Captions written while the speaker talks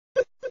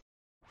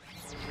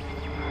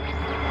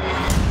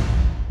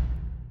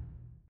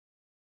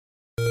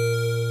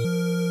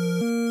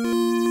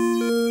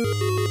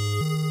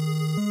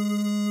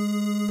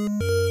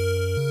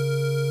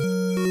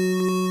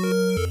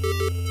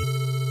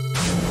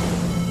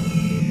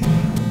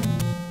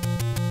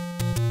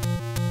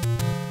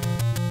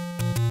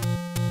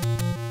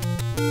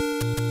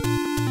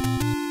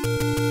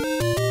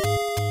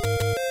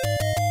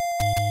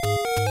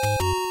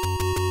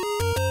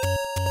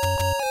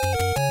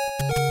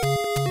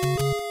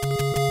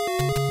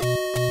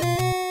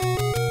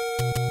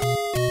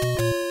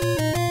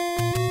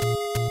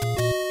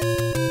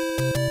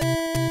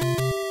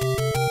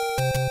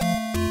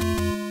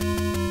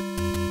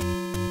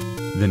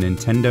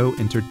Nintendo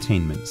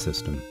Entertainment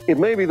System. It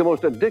may be the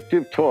most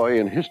addictive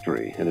toy in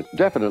history, and it's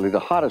definitely the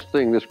hottest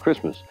thing this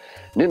Christmas.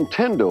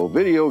 Nintendo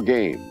video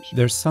games.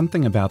 There's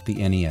something about the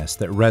NES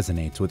that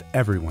resonates with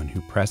everyone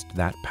who pressed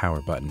that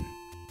power button.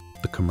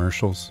 The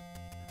commercials,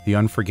 the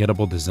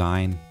unforgettable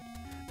design,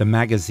 the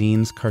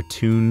magazines,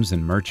 cartoons,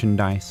 and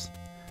merchandise,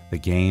 the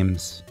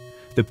games,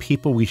 the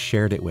people we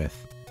shared it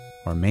with,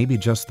 or maybe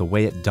just the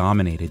way it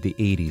dominated the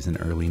 80s and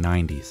early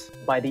 90s.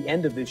 By the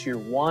end of this year,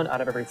 1 out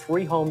of every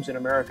 3 homes in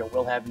America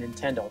will have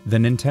Nintendo. The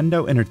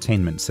Nintendo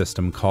Entertainment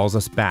System calls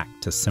us back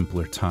to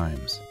simpler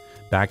times,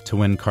 back to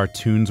when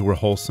cartoons were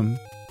wholesome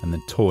and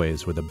the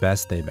toys were the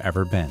best they've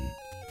ever been.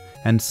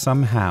 And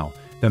somehow,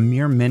 the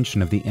mere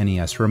mention of the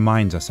NES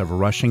reminds us of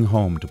rushing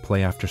home to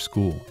play after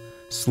school,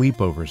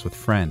 sleepovers with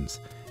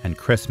friends, and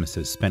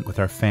Christmases spent with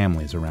our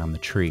families around the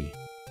tree.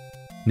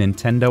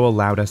 Nintendo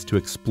allowed us to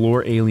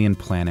explore alien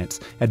planets,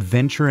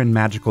 adventure in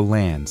magical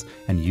lands,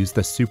 and use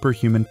the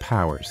superhuman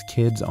powers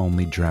kids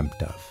only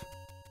dreamt of.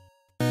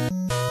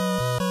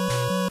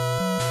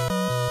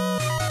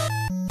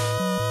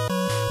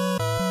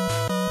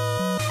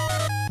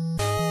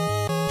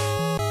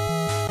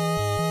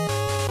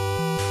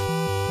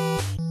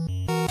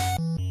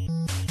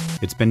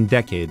 It's been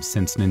decades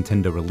since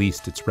Nintendo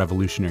released its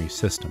revolutionary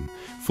system,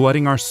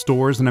 flooding our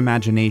stores and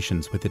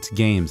imaginations with its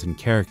games and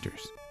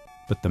characters.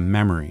 But the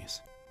memories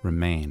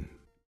remain.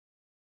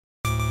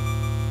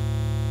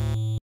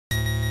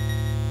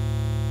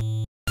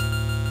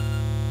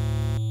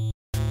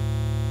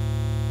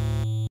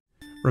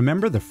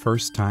 Remember the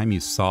first time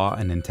you saw a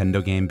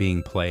Nintendo game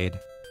being played?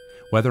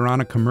 Whether on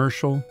a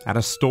commercial, at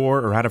a store,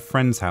 or at a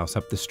friend's house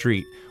up the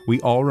street,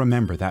 we all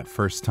remember that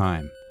first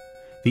time.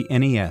 The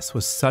NES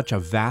was such a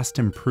vast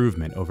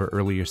improvement over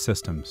earlier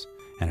systems,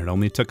 and it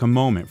only took a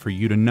moment for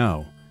you to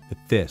know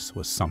that this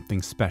was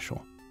something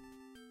special.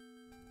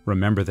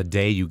 Remember the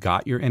day you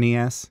got your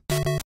NES?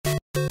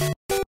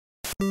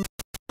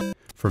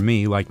 For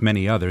me, like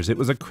many others, it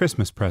was a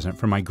Christmas present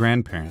from my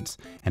grandparents,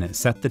 and it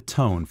set the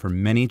tone for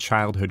many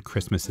childhood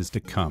Christmases to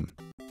come.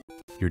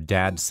 Your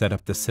dad set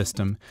up the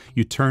system,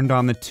 you turned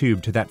on the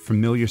tube to that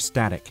familiar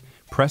static,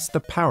 pressed the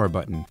power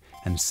button,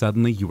 and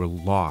suddenly you were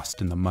lost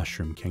in the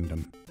Mushroom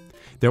Kingdom.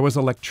 There was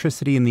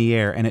electricity in the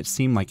air, and it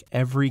seemed like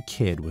every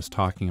kid was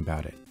talking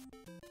about it.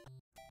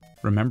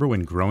 Remember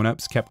when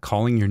grown-ups kept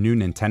calling your new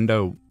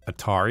Nintendo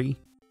Atari?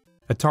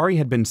 Atari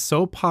had been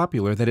so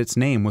popular that its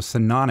name was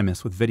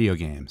synonymous with video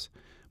games.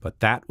 But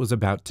that was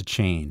about to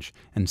change,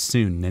 and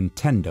soon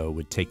Nintendo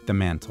would take the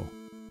mantle.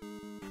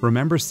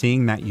 Remember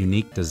seeing that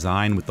unique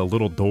design with the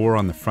little door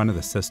on the front of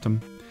the system?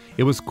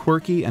 It was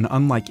quirky and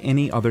unlike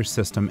any other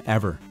system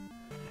ever.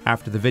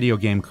 After the video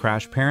game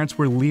crash, parents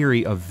were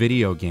leery of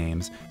video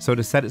games, so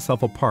to set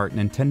itself apart,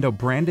 Nintendo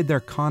branded their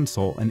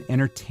console an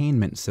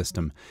entertainment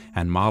system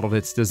and modeled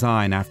its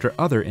design after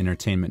other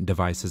entertainment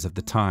devices of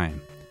the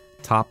time.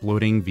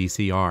 Top-loading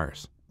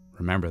VCRs.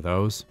 Remember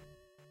those?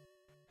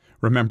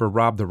 Remember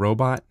Rob the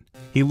Robot?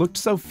 He looked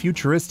so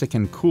futuristic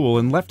and cool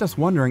and left us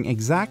wondering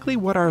exactly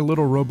what our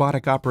little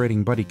robotic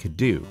operating buddy could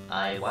do.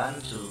 I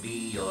want to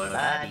be your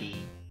daddy.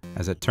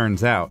 As it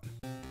turns out,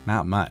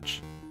 not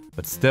much.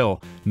 But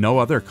still, no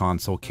other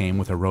console came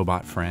with a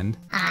robot friend.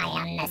 I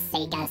am the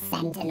Sega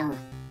Sentinel.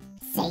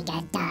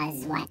 Sega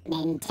does what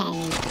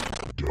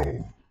Nintendo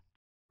don't.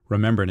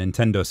 Remember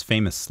Nintendo's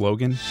famous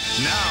slogan?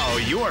 Now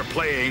you're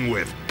playing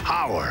with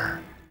power.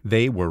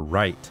 They were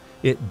right.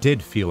 It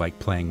did feel like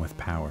playing with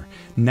power.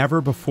 Never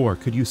before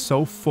could you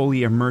so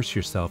fully immerse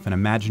yourself in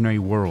imaginary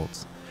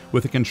worlds.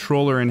 With a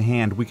controller in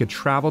hand, we could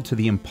travel to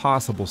the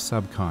impossible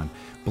subcon,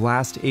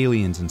 blast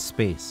aliens in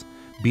space,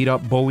 beat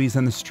up bullies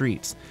in the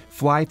streets,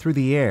 fly through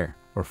the air,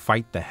 or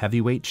fight the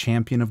heavyweight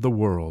champion of the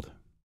world.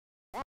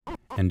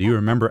 And do you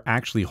remember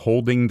actually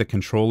holding the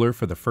controller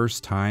for the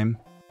first time?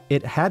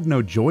 It had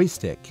no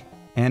joystick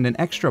and an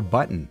extra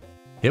button.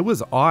 It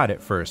was odd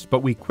at first,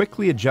 but we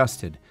quickly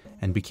adjusted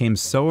and became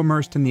so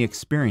immersed in the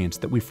experience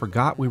that we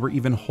forgot we were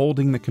even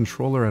holding the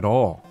controller at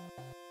all.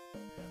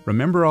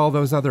 Remember all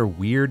those other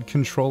weird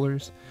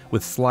controllers?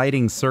 With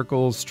sliding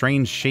circles,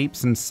 strange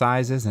shapes and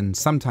sizes, and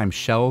sometimes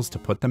shells to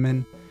put them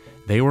in?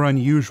 They were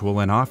unusual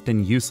and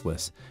often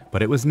useless,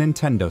 but it was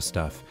Nintendo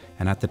stuff,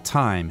 and at the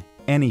time,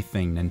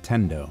 anything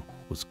Nintendo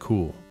was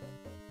cool.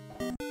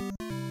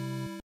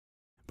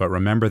 But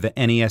remember the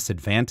NES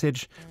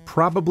Advantage?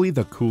 Probably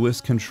the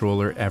coolest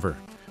controller ever.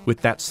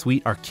 With that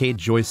sweet arcade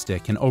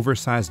joystick and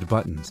oversized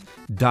buttons,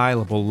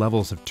 dialable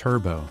levels of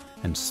turbo,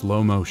 and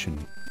slow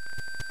motion.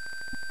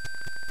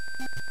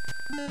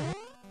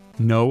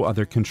 No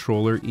other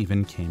controller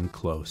even came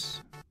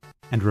close.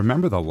 And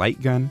remember the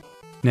light gun?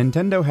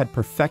 Nintendo had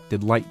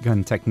perfected light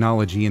gun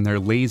technology in their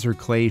laser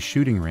clay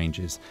shooting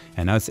ranges,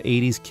 and us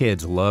 80s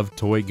kids loved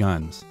toy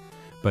guns.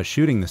 But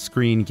shooting the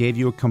screen gave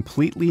you a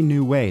completely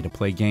new way to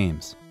play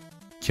games.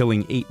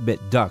 Killing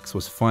 8-bit ducks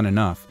was fun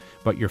enough,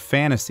 but your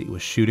fantasy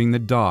was shooting the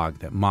dog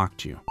that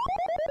mocked you.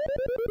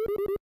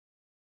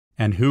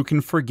 And who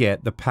can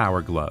forget the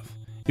Power Glove?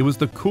 It was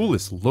the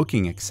coolest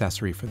looking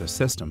accessory for the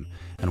system,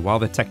 and while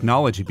the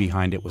technology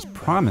behind it was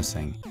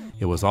promising,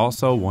 it was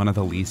also one of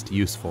the least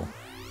useful.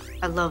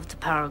 I love the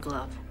Power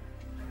Glove.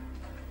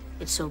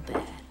 It's so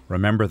bad.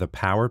 Remember the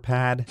Power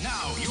Pad?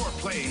 Now you're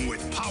playing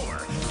with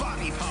power,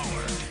 body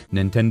power.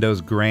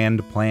 Nintendo's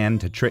grand plan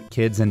to trick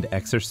kids into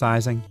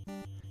exercising?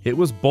 It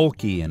was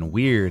bulky and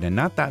weird, and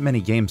not that many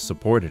games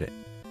supported it.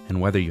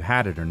 And whether you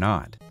had it or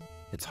not,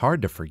 it's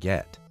hard to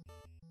forget.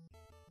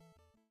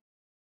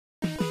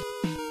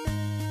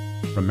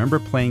 Remember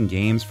playing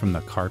games from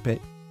the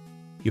carpet?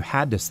 You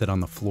had to sit on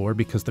the floor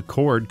because the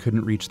cord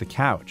couldn't reach the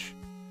couch.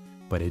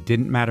 But it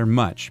didn't matter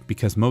much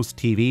because most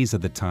TVs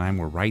at the time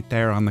were right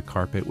there on the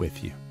carpet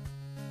with you.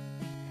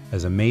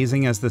 As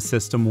amazing as the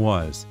system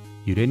was,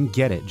 you didn't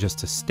get it just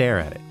to stare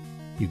at it.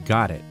 You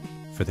got it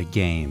for the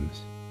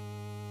games.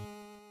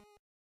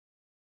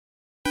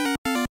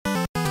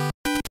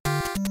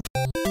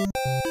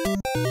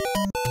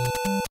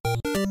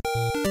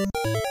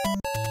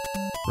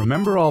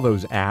 Remember all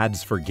those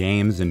ads for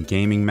games in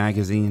gaming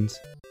magazines?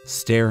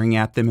 Staring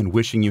at them and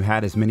wishing you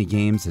had as many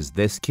games as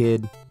this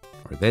kid,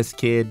 or this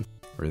kid,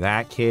 or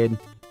that kid,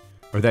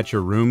 or that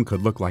your room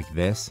could look like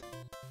this?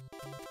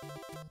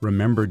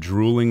 Remember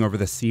drooling over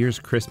the Sears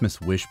Christmas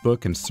wish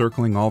book and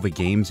circling all the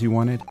games you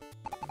wanted?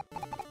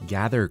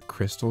 Gather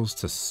crystals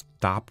to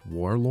stop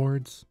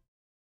warlords?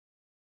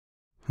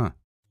 Huh.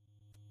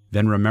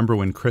 Then remember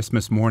when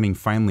Christmas morning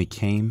finally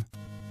came?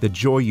 The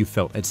joy you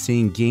felt at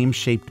seeing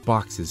game-shaped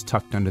boxes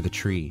tucked under the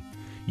tree.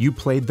 You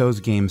played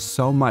those games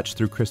so much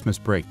through Christmas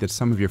break that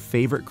some of your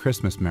favorite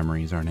Christmas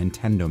memories are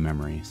Nintendo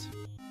memories.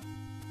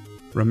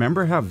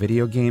 Remember how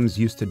video games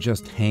used to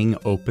just hang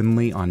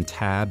openly on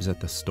tabs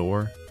at the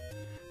store?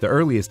 The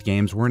earliest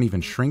games weren't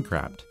even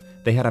shrink-wrapped.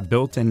 They had a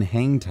built-in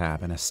hang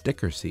tab and a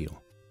sticker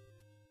seal.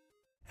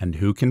 And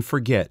who can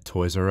forget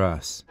Toys R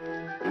Us?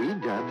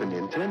 We've got the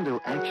Nintendo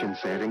action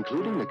set,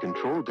 including the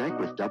control deck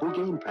with double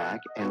game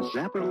pack and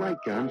Zapper light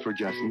gun for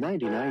just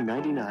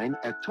 $99.99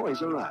 at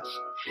Toys R Us.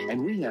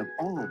 And we have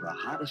all the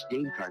hottest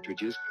game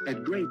cartridges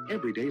at great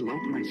everyday low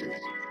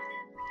prices.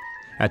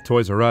 At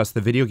Toys R Us,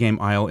 the video game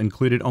aisle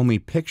included only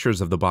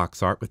pictures of the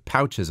box art with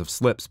pouches of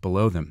slips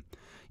below them.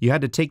 You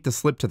had to take the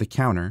slip to the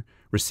counter,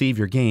 receive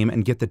your game,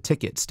 and get the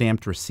ticket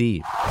stamped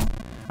received.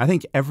 I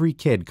think every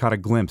kid caught a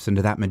glimpse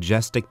into that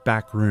majestic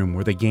back room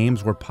where the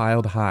games were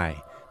piled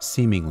high,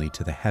 seemingly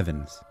to the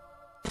heavens.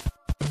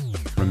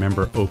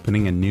 Remember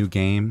opening a new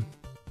game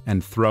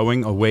and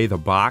throwing away the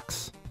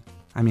box?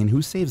 I mean,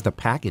 who saves the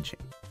packaging?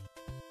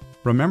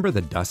 Remember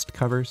the dust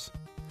covers?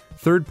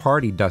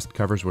 Third-party dust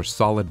covers were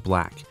solid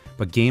black,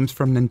 but games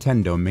from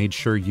Nintendo made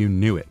sure you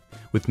knew it,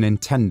 with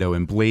Nintendo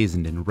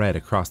emblazoned in red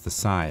across the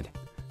side.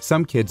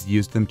 Some kids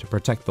used them to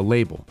protect the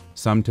label,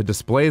 some to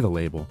display the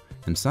label,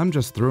 and some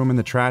just threw them in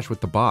the trash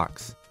with the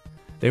box.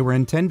 They were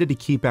intended to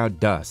keep out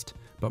dust,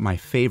 but my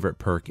favorite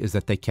perk is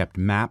that they kept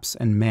maps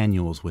and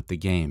manuals with the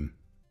game.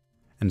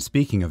 And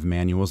speaking of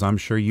manuals, I'm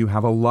sure you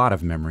have a lot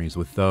of memories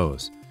with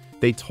those.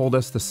 They told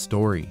us the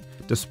story,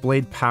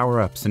 displayed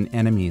power-ups and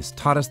enemies,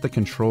 taught us the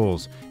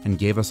controls, and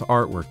gave us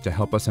artwork to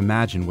help us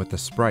imagine what the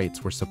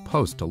sprites were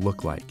supposed to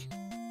look like.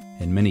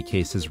 In many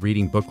cases,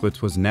 reading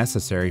booklets was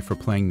necessary for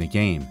playing the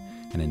game,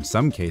 and in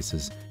some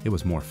cases, it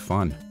was more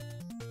fun.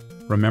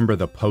 Remember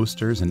the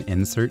posters and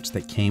inserts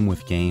that came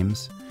with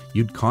games?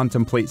 You'd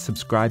contemplate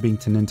subscribing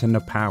to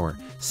Nintendo Power,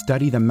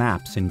 study the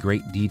maps in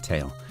great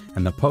detail,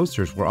 and the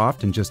posters were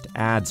often just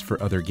ads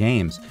for other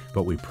games,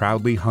 but we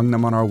proudly hung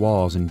them on our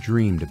walls and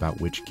dreamed about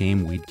which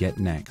game we'd get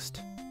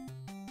next.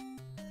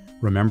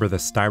 Remember the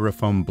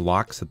styrofoam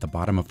blocks at the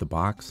bottom of the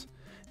box?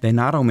 They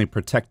not only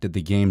protected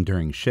the game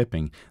during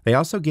shipping, they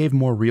also gave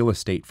more real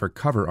estate for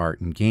cover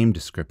art and game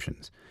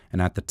descriptions,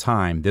 and at the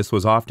time, this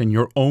was often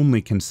your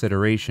only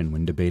consideration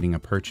when debating a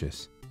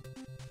purchase.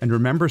 And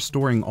remember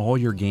storing all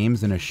your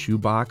games in a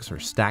shoebox or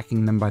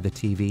stacking them by the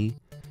TV?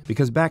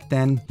 Because back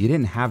then, you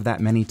didn't have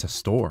that many to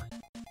store.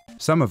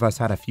 Some of us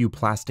had a few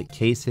plastic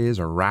cases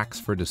or racks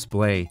for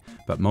display,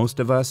 but most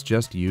of us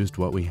just used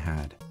what we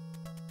had.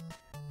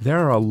 There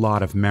are a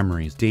lot of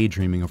memories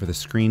daydreaming over the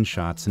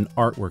screenshots and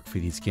artwork for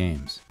these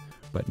games,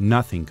 but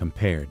nothing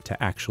compared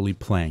to actually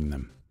playing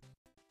them.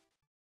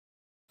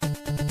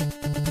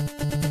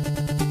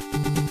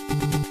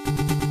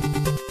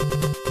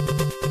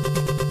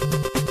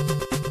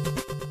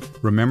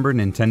 Remember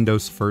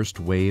Nintendo's first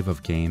wave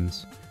of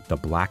games? The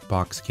black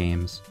box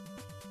games?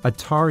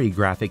 Atari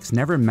graphics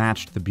never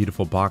matched the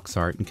beautiful box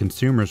art, and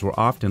consumers were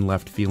often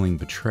left feeling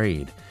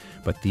betrayed.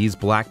 But these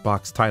black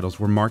box titles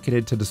were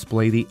marketed to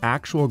display the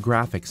actual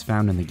graphics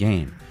found in the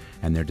game,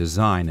 and their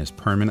design is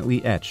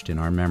permanently etched in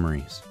our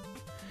memories.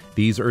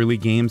 These early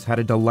games had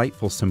a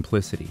delightful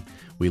simplicity.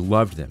 We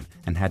loved them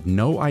and had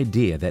no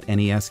idea that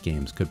NES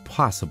games could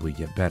possibly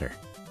get better.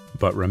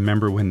 But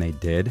remember when they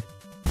did?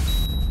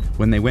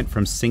 When they went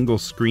from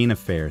single-screen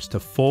affairs to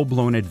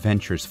full-blown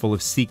adventures full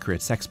of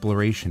secrets,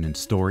 exploration, and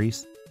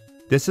stories?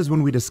 This is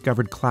when we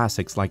discovered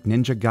classics like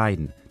Ninja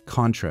Gaiden,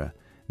 Contra,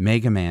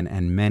 Mega Man,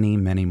 and many,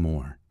 many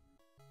more.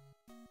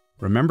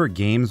 Remember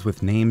games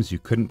with names you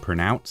couldn't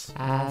pronounce?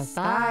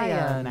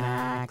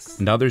 Cyanax.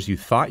 And others you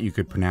thought you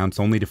could pronounce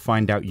only to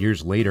find out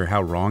years later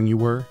how wrong you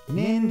were?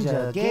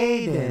 Ninja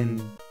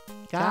Gaiden.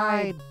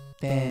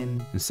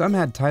 Gaiden. And some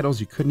had titles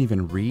you couldn't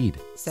even read.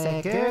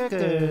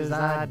 Sekirkers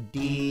are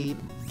deep.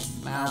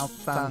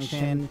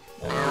 Malfunction.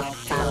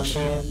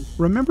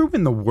 Remember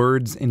when the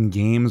words in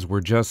games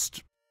were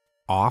just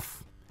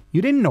off?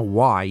 You didn't know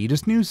why, you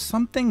just knew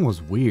something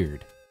was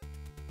weird.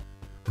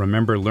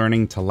 Remember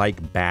learning to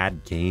like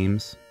bad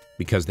games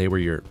because they were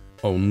your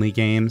only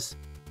games?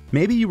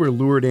 Maybe you were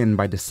lured in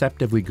by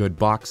deceptively good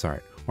box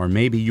art, or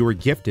maybe you were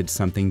gifted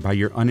something by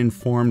your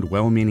uninformed,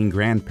 well-meaning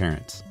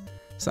grandparents.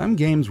 Some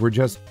games were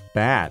just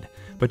bad,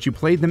 but you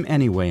played them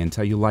anyway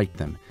until you liked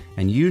them,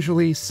 and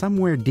usually,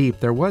 somewhere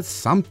deep, there was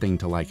something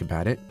to like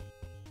about it.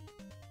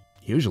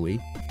 Usually.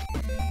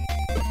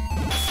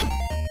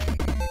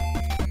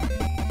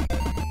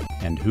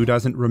 And who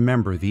doesn't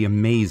remember the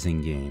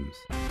amazing games?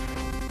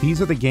 These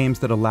are the games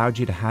that allowed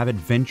you to have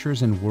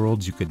adventures in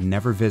worlds you could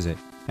never visit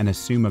and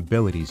assume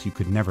abilities you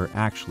could never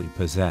actually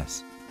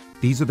possess.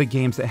 These are the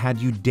games that had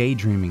you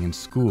daydreaming in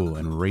school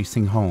and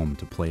racing home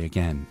to play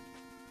again.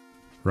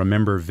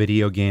 Remember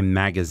video game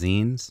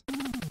magazines?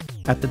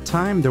 At the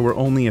time, there were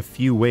only a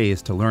few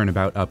ways to learn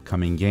about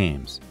upcoming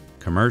games.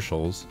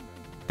 Commercials,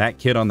 that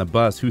kid on the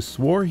bus who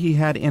swore he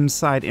had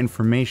inside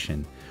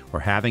information, or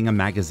having a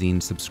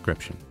magazine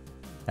subscription.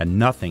 And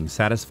nothing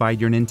satisfied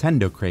your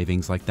Nintendo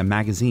cravings like the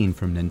magazine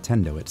from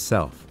Nintendo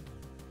itself.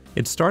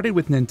 It started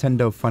with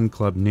Nintendo Fun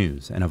Club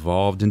News and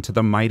evolved into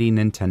the mighty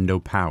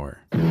Nintendo Power.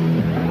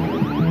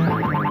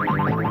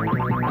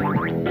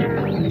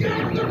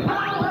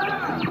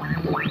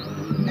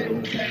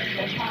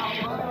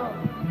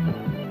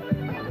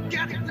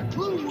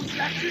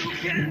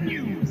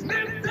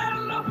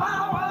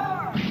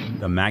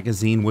 The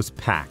magazine was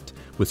packed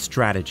with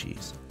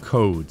strategies,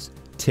 codes,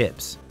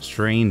 tips,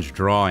 strange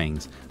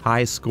drawings,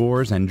 high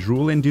scores, and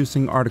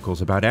drool-inducing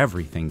articles about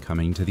everything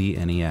coming to the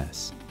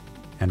NES.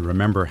 And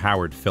remember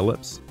Howard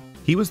Phillips?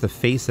 He was the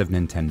face of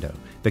Nintendo,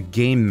 the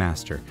game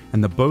master,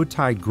 and the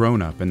bow-tied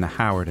grown-up in the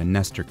Howard and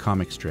Nestor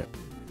comic strip.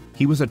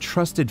 He was a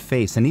trusted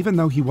face, and even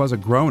though he was a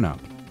grown-up,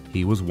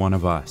 he was one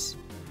of us.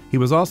 He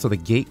was also the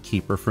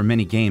gatekeeper for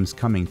many games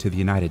coming to the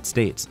United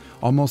States,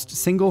 almost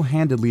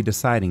single-handedly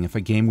deciding if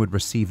a game would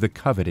receive the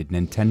coveted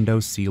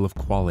Nintendo seal of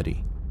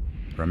quality.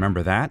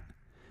 Remember that?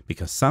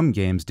 Because some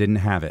games didn't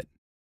have it,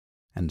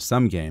 and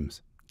some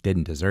games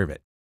didn't deserve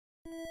it.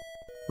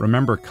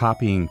 Remember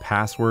copying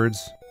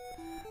passwords?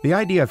 The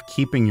idea of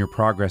keeping your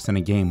progress in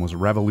a game was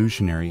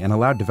revolutionary and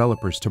allowed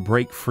developers to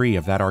break free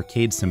of that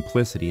arcade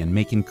simplicity and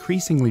make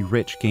increasingly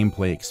rich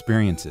gameplay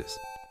experiences.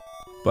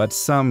 But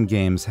some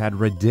games had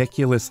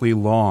ridiculously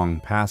long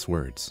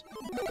passwords.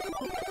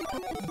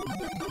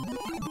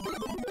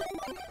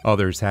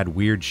 Others had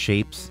weird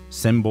shapes,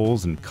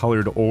 symbols, and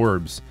colored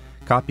orbs.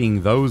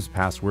 Copying those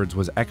passwords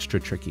was extra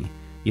tricky.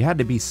 You had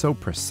to be so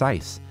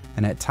precise,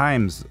 and at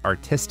times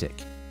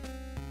artistic.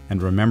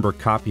 And remember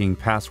copying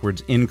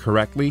passwords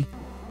incorrectly?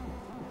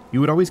 You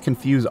would always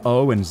confuse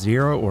O and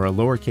 0 or a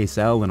lowercase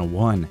l and a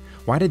 1.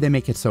 Why did they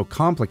make it so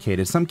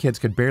complicated? Some kids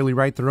could barely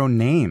write their own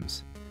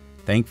names.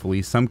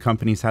 Thankfully, some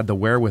companies had the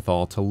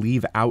wherewithal to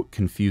leave out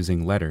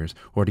confusing letters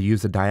or to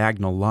use a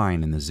diagonal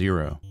line in the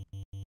 0.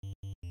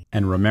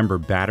 And remember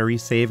battery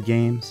save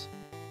games?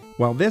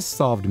 While this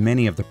solved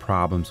many of the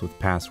problems with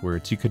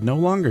passwords, you could no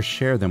longer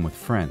share them with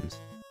friends.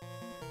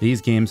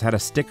 These games had a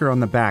sticker on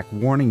the back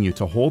warning you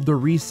to hold the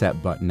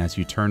reset button as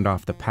you turned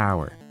off the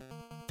power.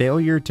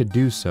 Failure to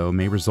do so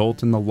may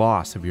result in the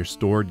loss of your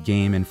stored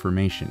game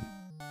information.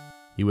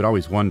 You would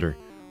always wonder,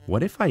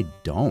 what if I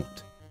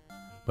don't?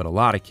 But a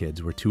lot of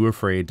kids were too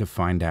afraid to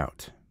find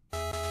out.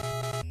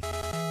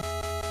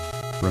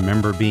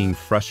 Remember being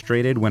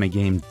frustrated when a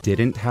game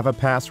didn't have a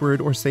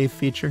password or save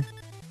feature?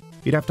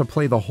 You'd have to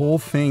play the whole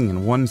thing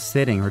in one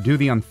sitting or do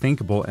the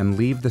unthinkable and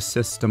leave the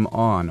system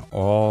on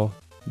all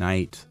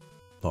night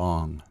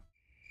long.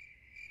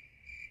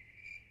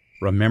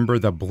 Remember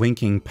the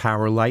blinking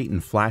power light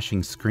and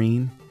flashing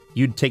screen?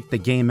 You'd take the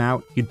game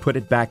out, you'd put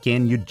it back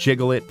in, you'd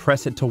jiggle it,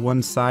 press it to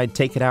one side,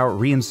 take it out,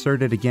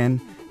 reinsert it again,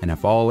 and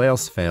if all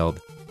else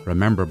failed,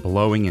 remember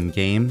blowing in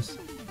games?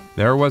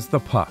 There was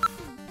the puff,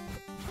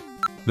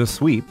 the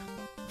sweep,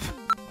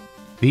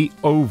 the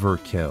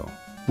overkill,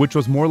 which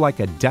was more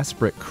like a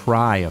desperate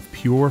cry of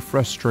pure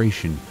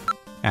frustration,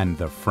 and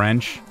the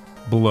French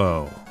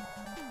blow.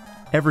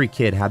 Every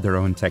kid had their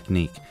own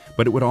technique,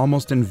 but it would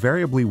almost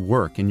invariably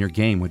work and your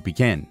game would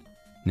begin.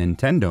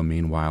 Nintendo,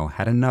 meanwhile,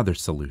 had another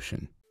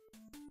solution.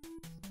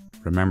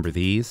 Remember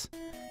these?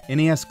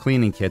 NES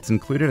cleaning kits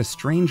included a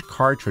strange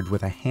cartridge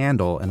with a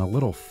handle and a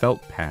little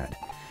felt pad.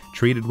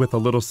 Treated with a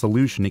little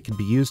solution, it could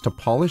be used to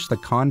polish the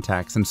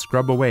contacts and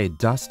scrub away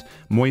dust,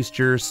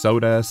 moisture,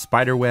 soda,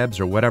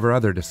 spiderwebs, or whatever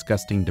other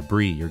disgusting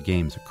debris your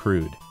games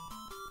accrued.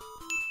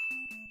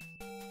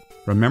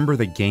 Remember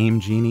the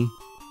Game Genie?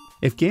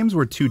 If games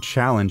were too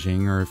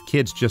challenging, or if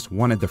kids just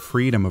wanted the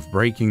freedom of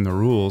breaking the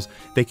rules,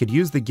 they could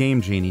use the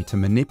Game Genie to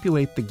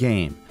manipulate the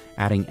game,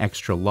 adding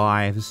extra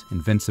lives,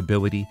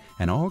 invincibility,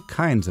 and all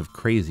kinds of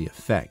crazy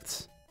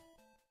effects.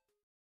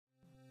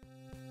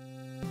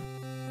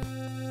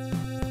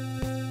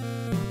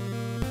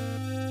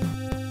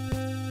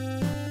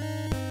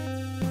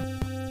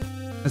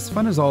 As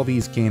fun as all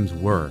these games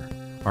were,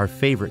 our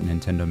favorite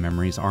Nintendo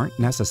memories aren't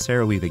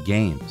necessarily the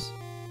games,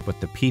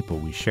 but the people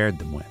we shared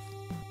them with.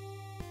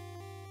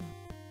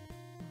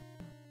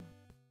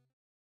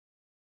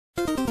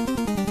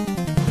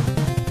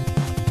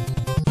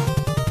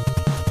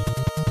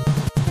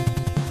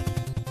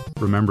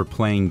 Remember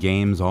playing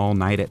games all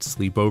night at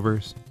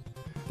sleepovers?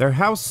 Their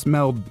house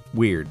smelled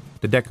weird,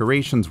 the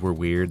decorations were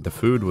weird, the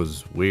food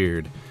was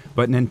weird,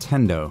 but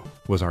Nintendo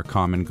was our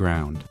common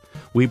ground.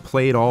 We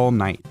played all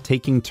night,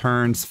 taking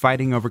turns,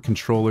 fighting over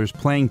controllers,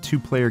 playing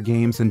two-player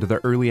games into the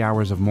early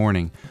hours of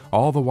morning,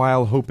 all the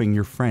while hoping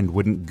your friend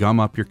wouldn't gum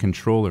up your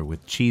controller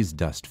with cheese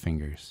dust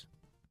fingers.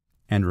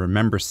 And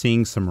remember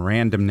seeing some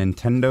random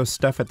Nintendo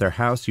stuff at their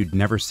house you'd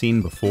never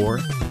seen before?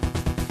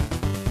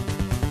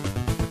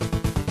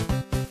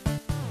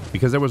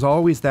 Because there was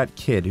always that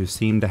kid who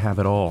seemed to have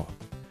it all.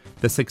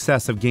 The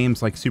success of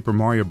games like Super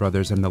Mario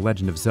Bros. And The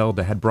Legend of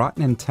Zelda had brought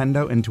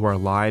Nintendo into our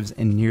lives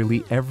in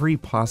nearly every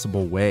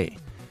possible way.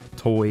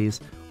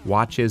 Toys,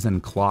 watches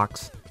and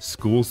clocks,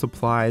 school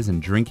supplies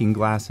and drinking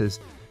glasses.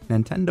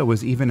 Nintendo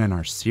was even in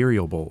our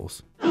cereal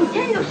bowls.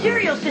 Nintendo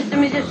cereal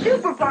system is a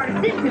super part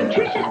of this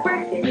nutritious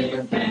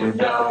breakfast.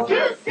 Nintendo!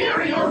 2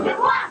 cereals in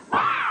 1!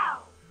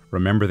 Wow!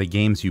 Remember the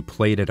games you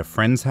played at a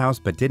friend's house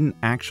but didn't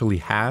actually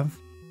have?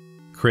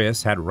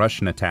 Chris had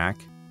Russian Attack,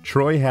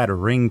 Troy had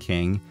Ring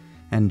King,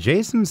 and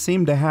Jason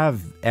seemed to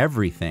have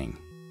everything.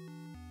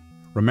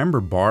 Remember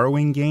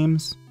borrowing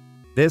games?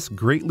 This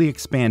greatly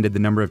expanded the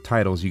number of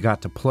titles you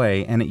got to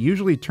play, and it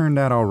usually turned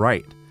out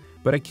alright.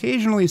 But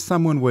occasionally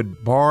someone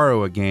would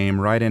borrow a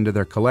game right into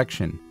their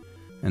collection,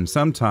 and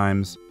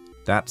sometimes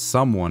that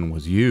someone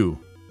was you.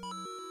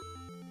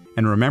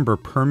 And remember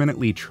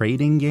permanently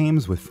trading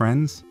games with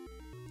friends?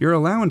 Your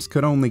allowance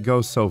could only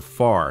go so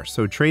far,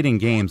 so trading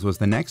games was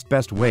the next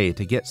best way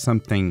to get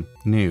something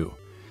new.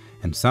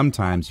 And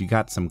sometimes you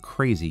got some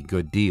crazy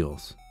good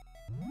deals.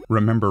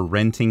 Remember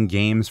renting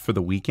games for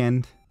the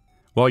weekend?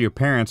 While your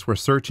parents were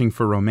searching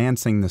for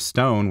Romancing the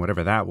Stone,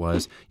 whatever that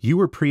was, you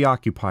were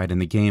preoccupied in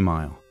the game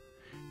aisle.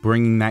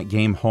 Bringing that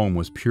game home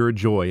was pure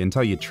joy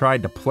until you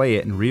tried to play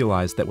it and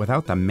realized that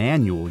without the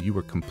manual, you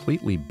were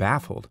completely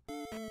baffled.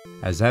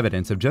 As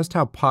evidence of just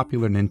how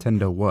popular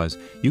Nintendo was,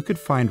 you could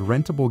find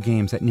rentable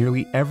games at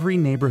nearly every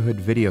neighborhood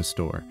video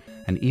store,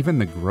 and even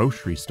the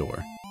grocery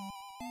store.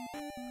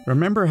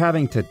 Remember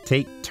having to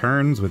take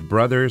turns with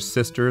brothers,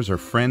 sisters, or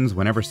friends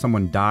whenever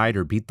someone died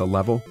or beat the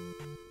level?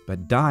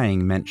 But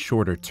dying meant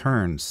shorter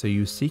turns, so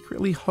you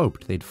secretly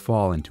hoped they'd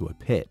fall into a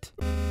pit.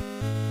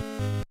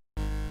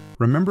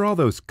 Remember all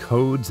those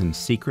codes and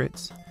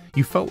secrets?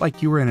 You felt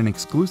like you were in an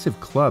exclusive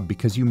club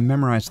because you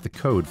memorized the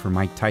code for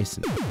Mike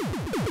Tyson.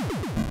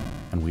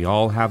 And we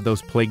all have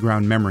those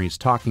playground memories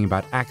talking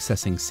about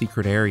accessing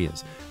secret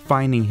areas,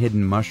 finding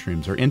hidden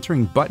mushrooms, or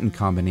entering button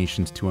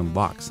combinations to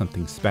unlock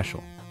something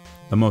special.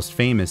 The most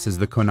famous is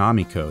the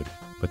Konami code,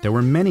 but there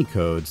were many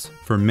codes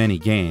for many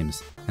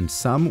games, and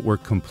some were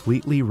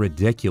completely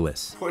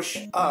ridiculous. Push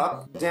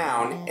up,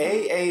 down,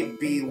 A,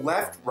 B,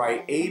 left,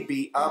 right, A,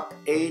 B, up,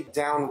 A,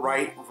 down,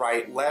 right,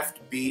 right, left,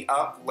 B,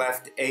 up,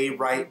 left, A,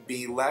 right,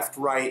 B, left,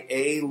 right,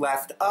 A,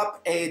 left,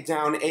 up, A,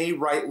 down, A,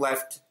 right,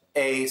 left,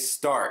 A,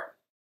 start.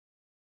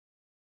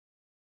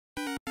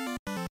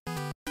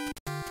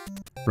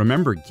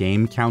 Remember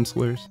game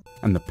counselors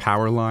and the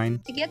power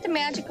line? To get the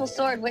magical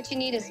sword, what you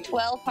need is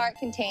 12 heart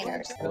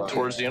containers.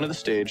 Towards the end of the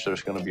stage,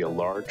 there's going to be a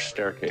large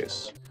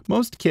staircase.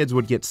 Most kids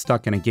would get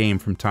stuck in a game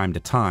from time to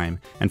time,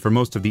 and for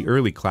most of the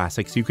early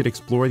classics, you could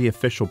explore the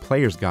official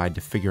player's guide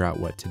to figure out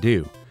what to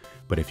do.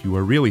 But if you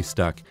were really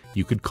stuck,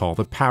 you could call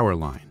the power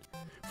line.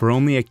 For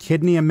only a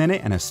kidney a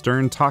minute and a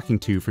stern talking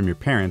to from your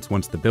parents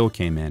once the bill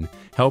came in,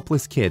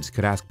 helpless kids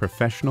could ask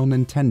professional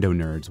Nintendo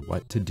nerds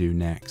what to do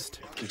next.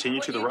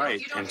 Continue to the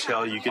right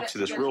until you get to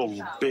this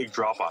real big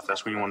drop-off.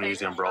 That's when you want to use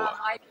the umbrella.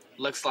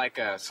 Looks like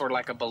sort of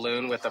like a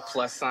balloon with a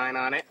plus sign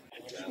on it.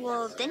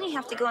 Well, then you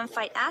have to go and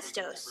fight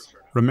Astos.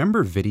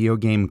 Remember video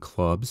game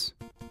clubs?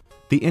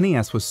 The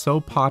NES was so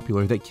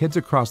popular that kids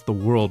across the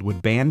world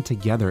would band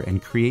together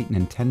and create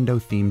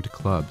Nintendo-themed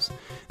clubs.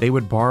 They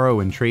would borrow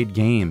and trade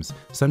games,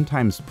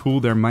 sometimes pool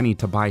their money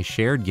to buy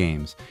shared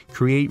games,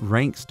 create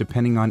ranks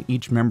depending on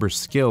each member's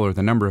skill or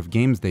the number of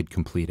games they'd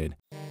completed.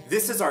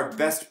 This is our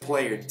best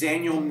player,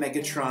 Daniel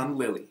Megatron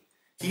Lilly.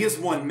 He has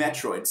won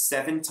Metroid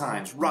 7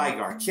 times,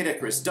 Rygar, Kid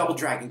Icarus, Double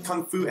Dragon,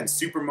 Kung Fu, and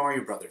Super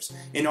Mario Bros.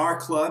 In our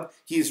club,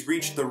 he has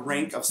reached the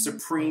rank of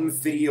Supreme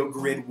Video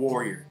Grid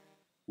Warrior.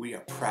 We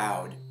are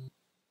proud.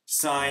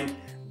 Signed,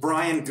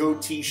 Brian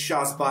Goatee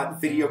Shazbot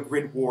Video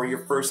Grid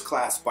Warrior First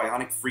Class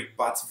Bionic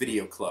Freakbots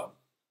Video Club.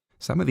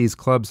 Some of these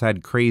clubs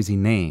had crazy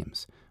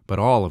names, but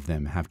all of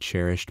them have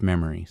cherished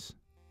memories.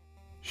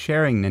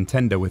 Sharing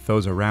Nintendo with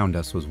those around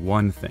us was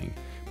one thing,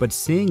 but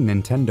seeing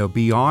Nintendo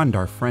beyond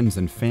our friends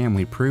and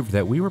family proved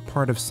that we were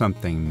part of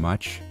something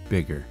much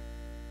bigger.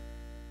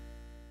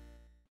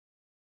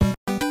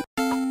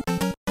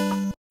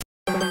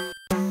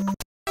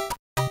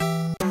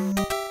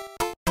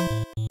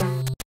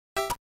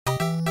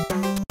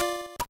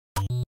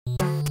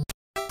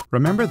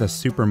 Remember the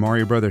Super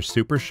Mario Bros.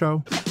 Super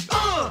Show?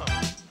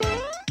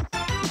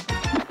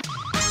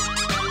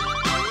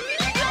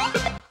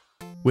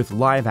 With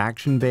live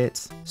action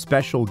bits,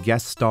 special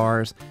guest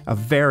stars, a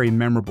very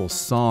memorable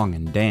song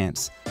and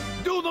dance.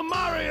 Do the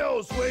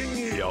Mario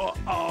swing your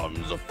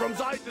arms from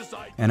side to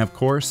side. And of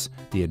course,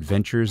 the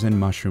adventures in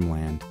Mushroom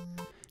Land.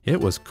 It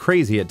was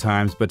crazy at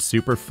times, but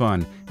super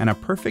fun, and a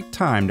perfect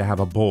time to have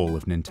a bowl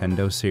of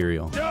Nintendo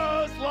cereal.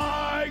 Just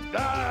like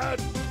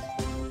that.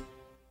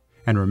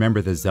 And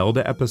remember the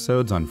Zelda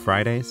episodes on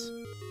Fridays?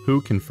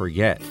 Who can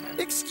forget?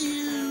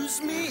 Excuse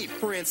me,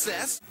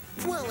 princess.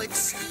 Well,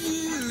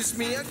 excuse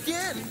me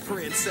again,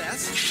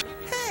 princess.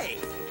 Hey,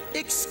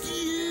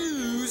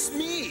 excuse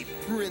me,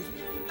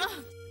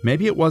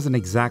 Maybe it wasn't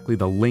exactly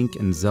the Link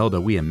and Zelda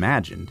we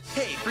imagined.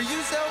 Hey, for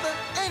you, Zelda,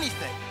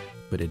 anything.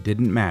 But it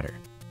didn't matter.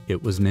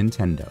 It was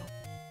Nintendo.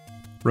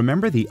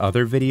 Remember the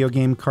other video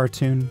game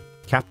cartoon,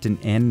 Captain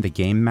N the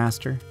Game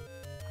Master?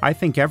 I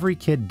think every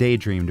kid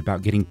daydreamed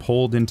about getting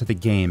pulled into the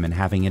game and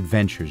having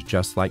adventures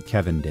just like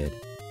Kevin did.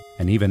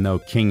 And even though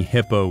King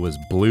Hippo was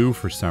blue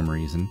for some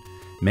reason,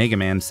 Mega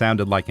Man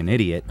sounded like an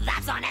idiot.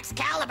 That's on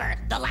Excalibur,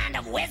 the land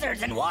of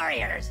wizards and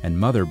warriors. And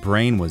Mother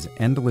Brain was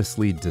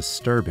endlessly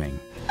disturbing.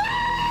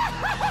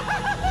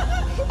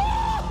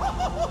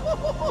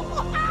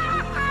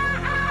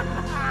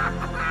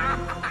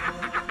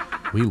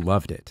 We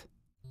loved it.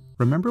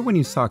 Remember when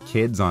you saw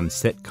kids on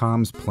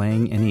sitcoms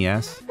playing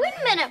NES? Wait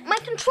a minute, my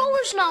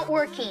controller's not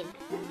working.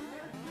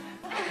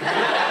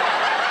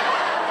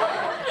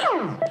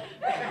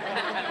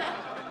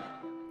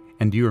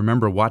 And do you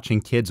remember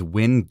watching kids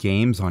win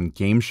games on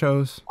game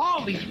shows?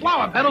 All these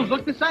flower petals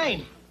look the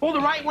same. Pull the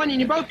right one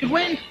and you both could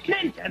win.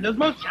 Nintendo's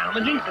most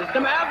challenging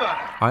system ever.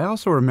 I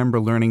also remember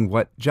learning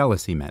what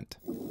jealousy meant.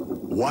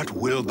 What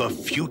will the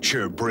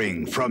future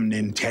bring from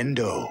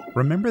Nintendo?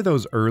 Remember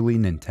those early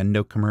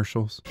Nintendo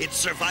commercials? It's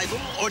survival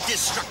or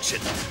destruction.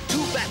 To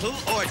battle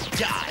or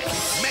die.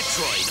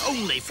 Metroid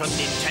only from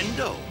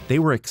Nintendo. They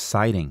were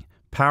exciting,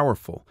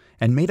 powerful,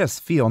 and made us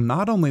feel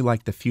not only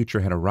like the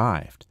future had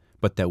arrived,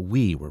 but that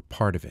we were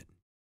part of it.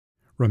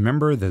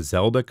 Remember the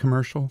Zelda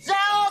commercial? Zelda!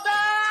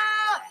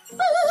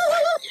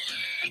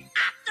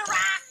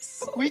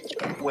 Which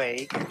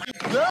way?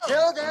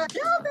 Zelda!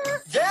 Zelda!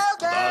 Zelda!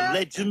 The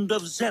Legend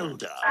of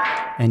Zelda.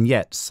 And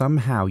yet,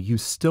 somehow, you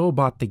still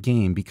bought the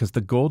game because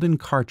the golden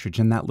cartridge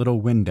in that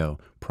little window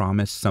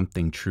promised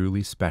something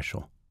truly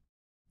special.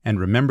 And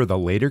remember the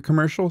later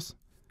commercials?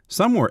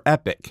 Some were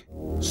epic.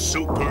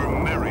 Super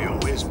Mario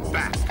is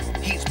back.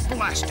 He's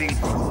blasting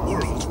through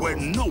worlds where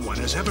no one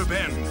has ever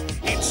been.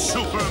 It's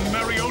Super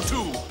Mario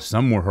 2.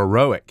 Some were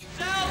heroic.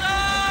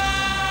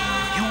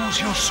 Zelda! Use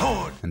your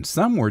sword. And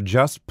some were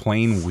just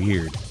plain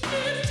weird.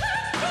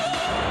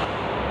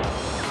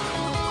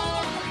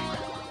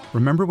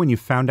 Remember when you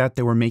found out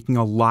they were making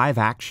a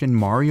live-action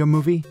Mario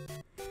movie?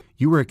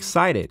 You were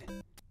excited,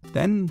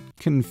 then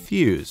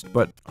confused,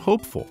 but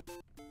hopeful.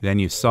 Then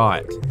you saw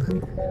it.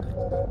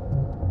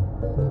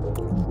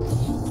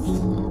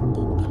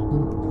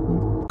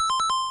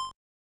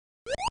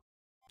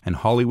 And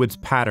Hollywood's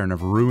pattern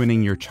of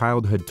ruining your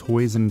childhood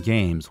toys and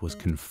games was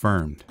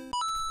confirmed.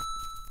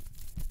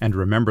 And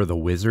remember the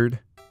wizard?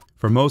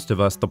 For most of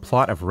us, the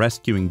plot of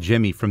rescuing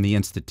Jimmy from the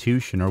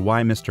institution or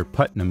why Mr.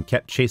 Putnam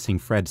kept chasing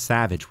Fred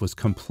Savage was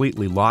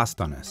completely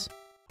lost on us.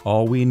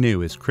 All we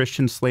knew is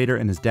Christian Slater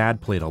and his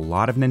dad played a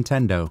lot of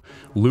Nintendo,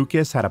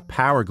 Lucas had a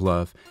Power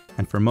Glove,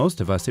 and for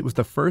most of us, it was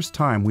the first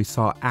time we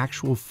saw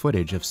actual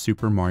footage of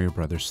Super Mario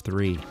Bros.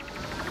 3.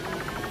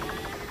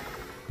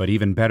 But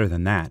even better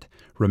than that,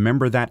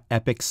 remember that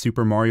epic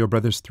Super Mario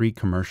Bros. 3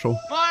 commercial?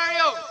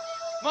 Mario!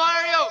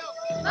 Mario!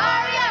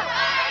 Mario!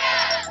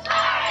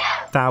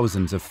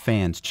 Thousands of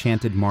fans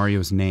chanted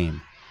Mario's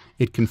name.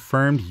 It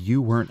confirmed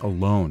you weren't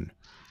alone.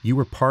 You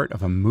were part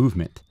of a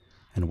movement,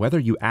 and whether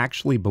you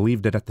actually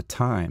believed it at the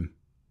time,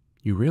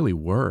 you really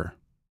were.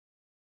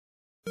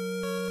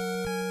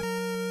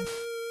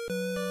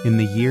 In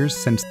the years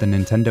since the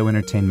Nintendo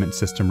Entertainment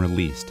System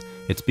released,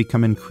 it's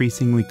become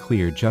increasingly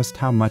clear just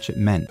how much it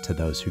meant to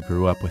those who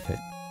grew up with it.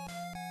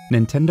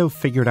 Nintendo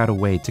figured out a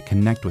way to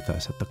connect with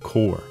us at the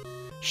core,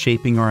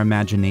 shaping our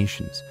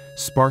imaginations,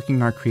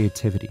 sparking our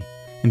creativity,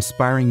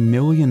 inspiring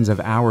millions of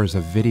hours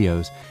of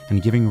videos,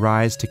 and giving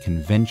rise to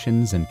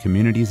conventions and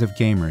communities of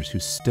gamers who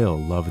still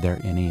love their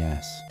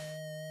NES.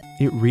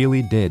 It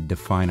really did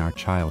define our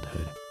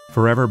childhood,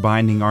 forever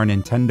binding our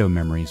Nintendo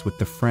memories with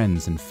the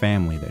friends and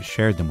family that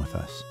shared them with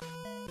us.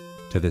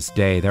 To this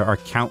day, there are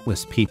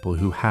countless people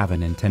who have a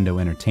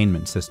Nintendo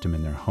Entertainment System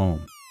in their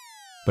home.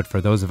 But for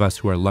those of us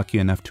who are lucky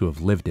enough to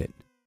have lived it,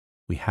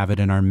 we have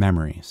it in our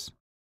memories,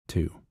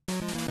 too.